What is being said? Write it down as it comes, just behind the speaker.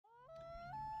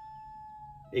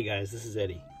Hey guys, this is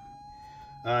Eddie.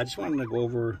 I just wanted to go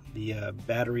over the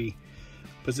battery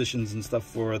positions and stuff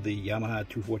for the Yamaha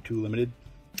 242 Limited.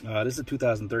 This is a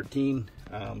 2013.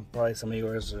 Probably some of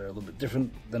yours are a little bit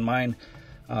different than mine.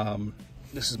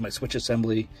 This is my switch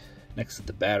assembly next to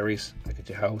the batteries, like at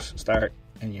your house. Start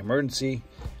and your emergency.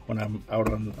 When I'm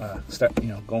out on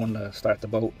going to start the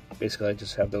boat, basically I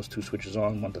just have those two switches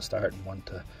on, one to start and one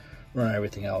to run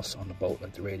everything else on the boat,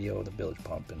 like the radio, the bilge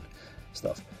pump, and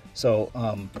stuff. So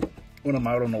when I'm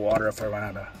out on the water, if I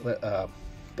run out of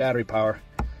battery power,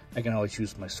 I can always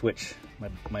use my switch,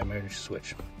 my emergency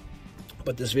switch.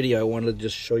 But this video, I wanted to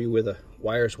just show you where the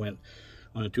wires went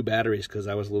on the two batteries, because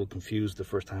I was a little confused the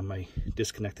first time I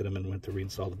disconnected them and went to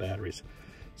reinstall the batteries.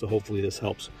 So hopefully this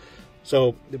helps.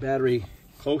 So the battery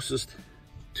closest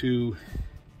to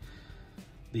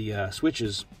the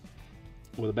switches,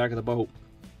 or the back of the boat,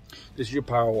 this is your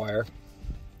power wire.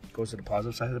 It goes to the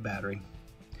positive side of the battery.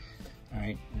 All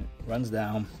right, and it runs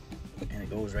down and it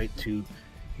goes right to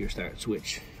your start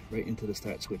switch, right into the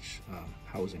start switch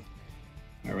housing.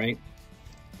 All right,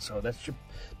 so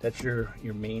that's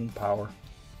your main power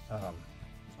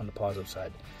on the positive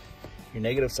side. Your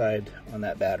negative side on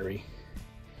that battery,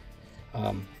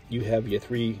 you have your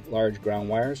three large ground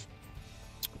wires.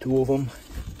 Two of them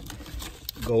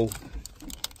go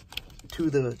to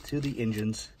the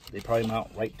engines. They probably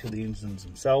mount right to the engines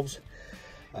themselves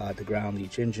to ground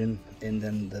each engine. And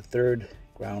then the third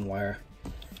ground wire,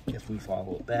 if we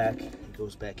follow it back, it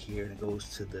goes back here and it goes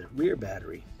to the rear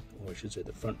battery, or I should say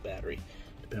the front battery,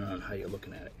 depending on how you're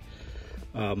looking at it.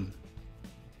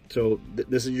 So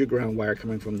this is your ground wire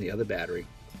coming from the other battery.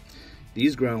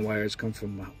 These ground wires come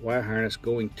from a wire harness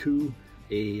going to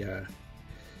a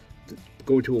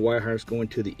wire harness going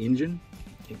to the engine.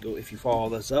 If you follow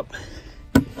this up,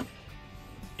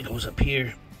 it goes up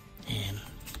here, and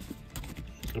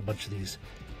a bunch of these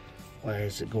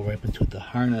wires that go right up into the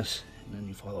harness, and then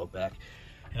you follow it back,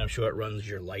 and I'm sure it runs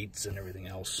your lights and everything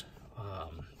else,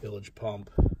 bilge pump,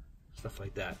 stuff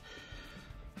like that.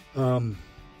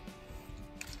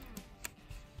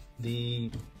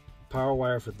 The power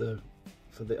wire for the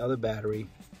other battery,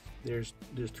 there's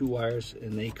two wires,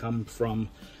 and they come from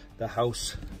the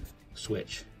house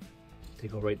switch. They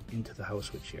go right into the house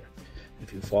switch here.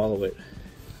 If you follow it,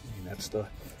 I mean, that's the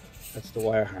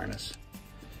wire harness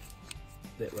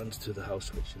that runs to the house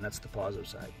switch, and that's the positive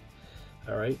side.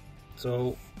 All right,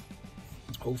 so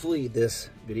hopefully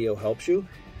this video helps you.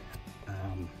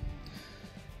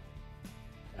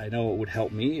 I know it would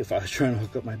help me if I was trying to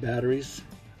hook up my batteries.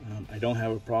 I don't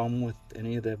have a problem with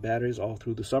any of the batteries all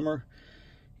through the summer,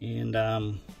 and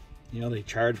you know, they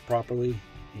charge properly,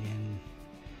 and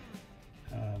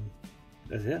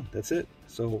that's it.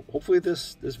 So hopefully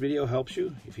this video helps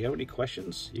you. If you have any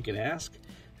questions, you can ask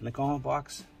in the comment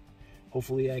box.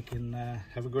 Hopefully I can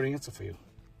have a good answer for you.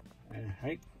 All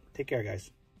right, take care, guys.